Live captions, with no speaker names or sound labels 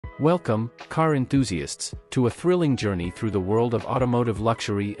Welcome, car enthusiasts, to a thrilling journey through the world of automotive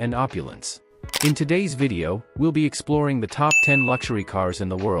luxury and opulence. In today's video, we'll be exploring the top 10 luxury cars in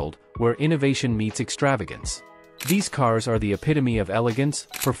the world, where innovation meets extravagance. These cars are the epitome of elegance,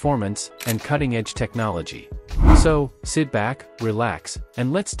 performance, and cutting-edge technology. So, sit back, relax,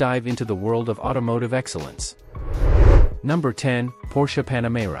 and let's dive into the world of automotive excellence. Number 10, Porsche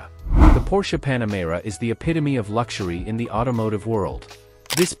Panamera. The Porsche Panamera is the epitome of luxury in the automotive world.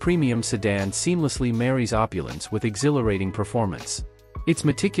 This premium sedan seamlessly marries opulence with exhilarating performance. Its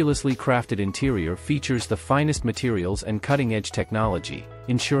meticulously crafted interior features the finest materials and cutting-edge technology,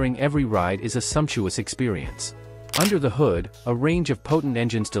 ensuring every ride is a sumptuous experience. Under the hood, a range of potent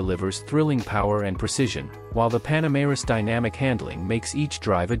engines delivers thrilling power and precision, while the Panamera's dynamic handling makes each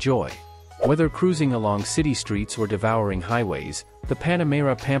drive a joy. Whether cruising along city streets or devouring highways, the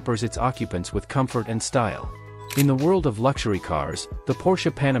Panamera pampers its occupants with comfort and style. In the world of luxury cars, the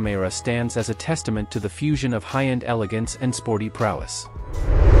Porsche Panamera stands as a testament to the fusion of high-end elegance and sporty prowess.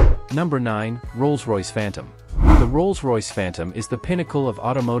 Number 9, Rolls-Royce Phantom. The Rolls-Royce Phantom is the pinnacle of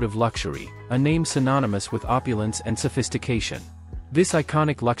automotive luxury, a name synonymous with opulence and sophistication. This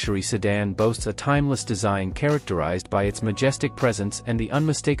iconic luxury sedan boasts a timeless design characterized by its majestic presence and the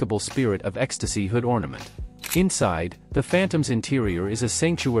unmistakable spirit of ecstasy hood ornament. Inside, the Phantom's interior is a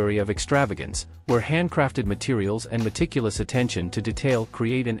sanctuary of extravagance, where handcrafted materials and meticulous attention to detail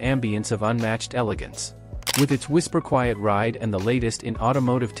create an ambience of unmatched elegance. With its whisper-quiet ride and the latest in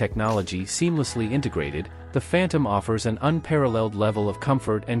automotive technology seamlessly integrated, the Phantom offers an unparalleled level of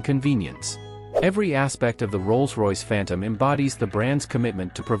comfort and convenience. Every aspect of the Rolls-Royce Phantom embodies the brand's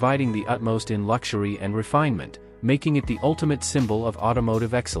commitment to providing the utmost in luxury and refinement, making it the ultimate symbol of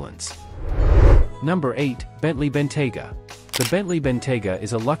automotive excellence. Number 8, Bentley Bentayga. The Bentley Bentayga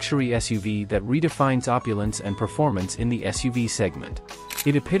is a luxury SUV that redefines opulence and performance in the SUV segment.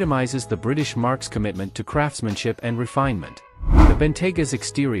 It epitomizes the British marque's commitment to craftsmanship and refinement. The Bentayga's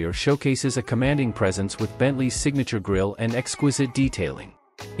exterior showcases a commanding presence with Bentley's signature grille and exquisite detailing.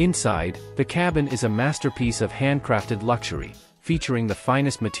 Inside, the cabin is a masterpiece of handcrafted luxury, featuring the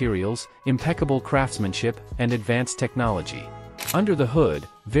finest materials, impeccable craftsmanship, and advanced technology. Under the hood,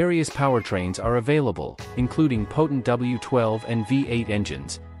 various powertrains are available, including potent W12 and V8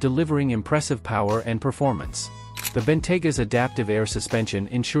 engines, delivering impressive power and performance. The Bentayga's adaptive air suspension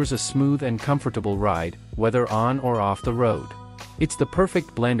ensures a smooth and comfortable ride, whether on or off the road. It's the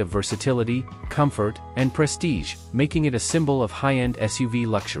perfect blend of versatility, comfort, and prestige, making it a symbol of high-end SUV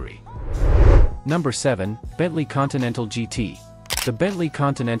luxury. Number 7, Bentley Continental GT. The Bentley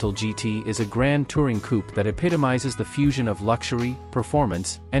Continental GT is a grand touring coupe that epitomizes the fusion of luxury,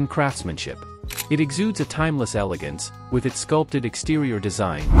 performance, and craftsmanship. It exudes a timeless elegance, with its sculpted exterior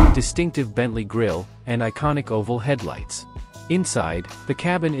design, distinctive Bentley grille, and iconic oval headlights. Inside, the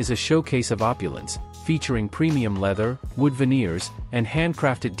cabin is a showcase of opulence, featuring premium leather, wood veneers, and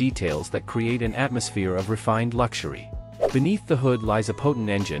handcrafted details that create an atmosphere of refined luxury. Beneath the hood lies a potent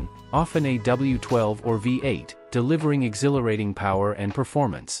engine, often a W12 or V8, delivering exhilarating power and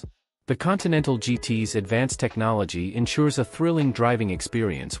performance. The Continental GT's advanced technology ensures a thrilling driving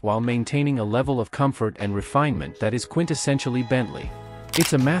experience while maintaining a level of comfort and refinement that is quintessentially Bentley.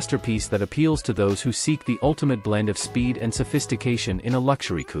 It's a masterpiece that appeals to those who seek the ultimate blend of speed and sophistication in a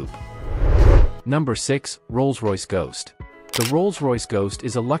luxury coupe. Number 6, Rolls-Royce Ghost. The Rolls-Royce Ghost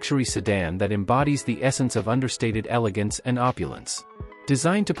is a luxury sedan that embodies the essence of understated elegance and opulence.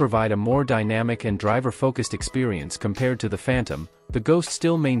 Designed to provide a more dynamic and driver-focused experience compared to the Phantom, the Ghost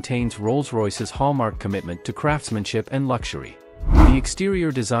still maintains Rolls-Royce's hallmark commitment to craftsmanship and luxury. The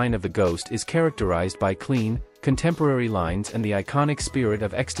exterior design of the Ghost is characterized by clean, contemporary lines and the iconic spirit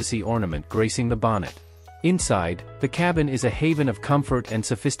of ecstasy ornament gracing the bonnet. Inside, the cabin is a haven of comfort and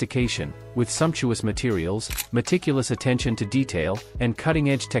sophistication, with sumptuous materials, meticulous attention to detail, and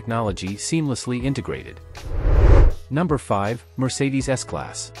cutting-edge technology seamlessly integrated. Number 5, Mercedes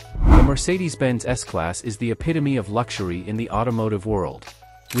S-Class. The Mercedes-Benz S-Class is the epitome of luxury in the automotive world.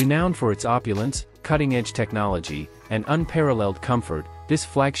 Renowned for its opulence, cutting-edge technology, and unparalleled comfort, this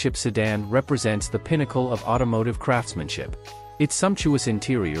flagship sedan represents the pinnacle of automotive craftsmanship. Its sumptuous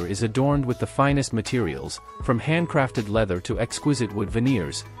interior is adorned with the finest materials, from handcrafted leather to exquisite wood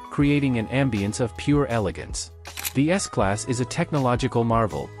veneers, creating an ambience of pure elegance. The S-Class is a technological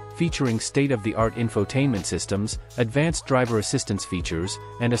marvel, featuring state-of-the-art infotainment systems, advanced driver assistance features,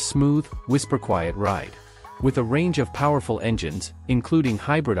 and a smooth, whisper-quiet ride. With a range of powerful engines, including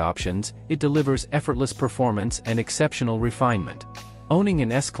hybrid options, it delivers effortless performance and exceptional refinement. Owning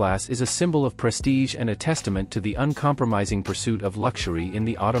an S-Class is a symbol of prestige and a testament to the uncompromising pursuit of luxury in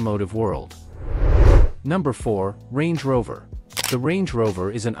the automotive world. Number 4, Range Rover. The Range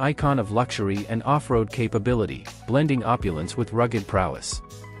Rover is an icon of luxury and off-road capability, blending opulence with rugged prowess.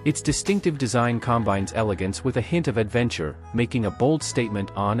 Its distinctive design combines elegance with a hint of adventure, making a bold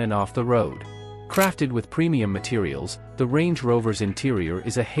statement on and off the road. Crafted with premium materials, the Range Rover's interior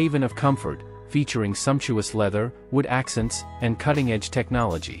is a haven of comfort, featuring sumptuous leather, wood accents, and cutting-edge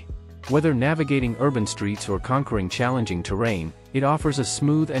technology. Whether navigating urban streets or conquering challenging terrain, it offers a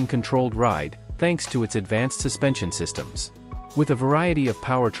smooth and controlled ride, thanks to its advanced suspension systems. With a variety of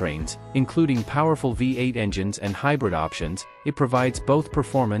powertrains, including powerful V8 engines and hybrid options, it provides both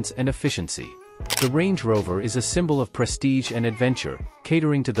performance and efficiency. The Range Rover is a symbol of prestige and adventure,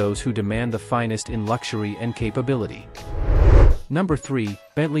 catering to those who demand the finest in luxury and capability. Number 3.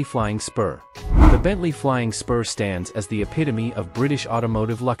 Bentley Flying Spur. The Bentley Flying Spur stands as the epitome of British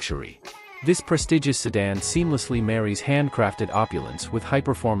automotive luxury. This prestigious sedan seamlessly marries handcrafted opulence with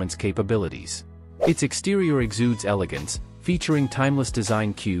high-performance capabilities. Its exterior exudes elegance, featuring timeless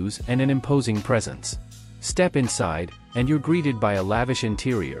design cues and an imposing presence. Step inside, and you're greeted by a lavish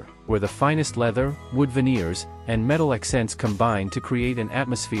interior, where the finest leather, wood veneers, and metal accents combine to create an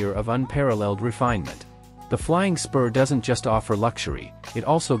atmosphere of unparalleled refinement. The Flying Spur doesn't just offer luxury, it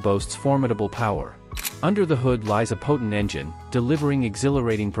also boasts formidable power. Under the hood lies a potent engine, delivering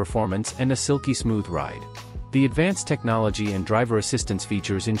exhilarating performance and a silky smooth ride. The advanced technology and driver assistance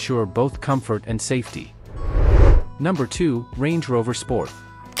features ensure both comfort and safety. Number 2. Range Rover Sport.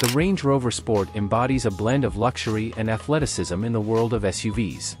 The Range Rover Sport embodies a blend of luxury and athleticism in the world of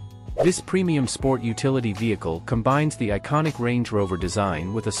SUVs. This premium sport utility vehicle combines the iconic Range Rover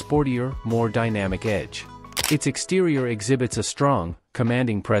design with a sportier, more dynamic edge. Its exterior exhibits a strong,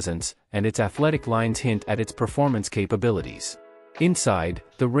 commanding presence, and its athletic lines hint at its performance capabilities. Inside,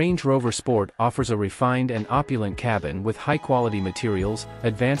 the Range Rover Sport offers a refined and opulent cabin with high-quality materials,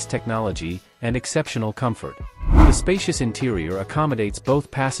 advanced technology, and exceptional comfort. The spacious interior accommodates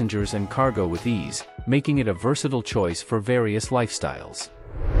both passengers and cargo with ease, making it a versatile choice for various lifestyles.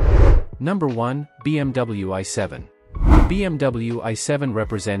 Number 1. BMW i7. The BMW i7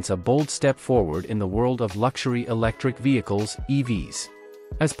 represents a bold step forward in the world of luxury electric vehicles, EVs.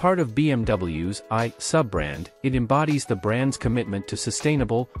 As part of BMW's i sub-brand, it embodies the brand's commitment to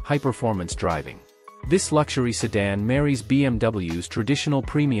sustainable, high-performance driving. This luxury sedan marries BMW's traditional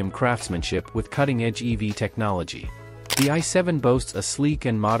premium craftsmanship with cutting-edge EV technology. The i7 boasts a sleek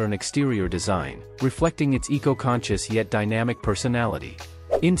and modern exterior design, reflecting its eco-conscious yet dynamic personality.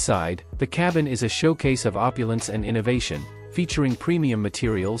 Inside, the cabin is a showcase of opulence and innovation, featuring premium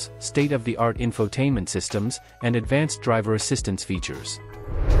materials, state-of-the-art infotainment systems, and advanced driver assistance features.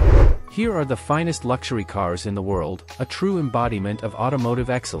 Here are the finest luxury cars in the world, a true embodiment of automotive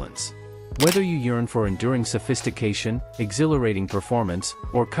excellence. Whether you yearn for enduring sophistication, exhilarating performance,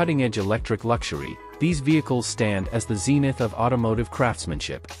 or cutting-edge electric luxury, these vehicles stand as the zenith of automotive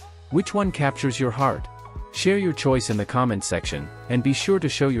craftsmanship. Which one captures your heart? Share your choice in the comments section, and be sure to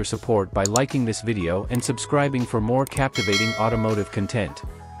show your support by liking this video and subscribing for more captivating automotive content.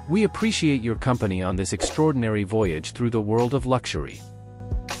 We appreciate your company on this extraordinary voyage through the world of luxury.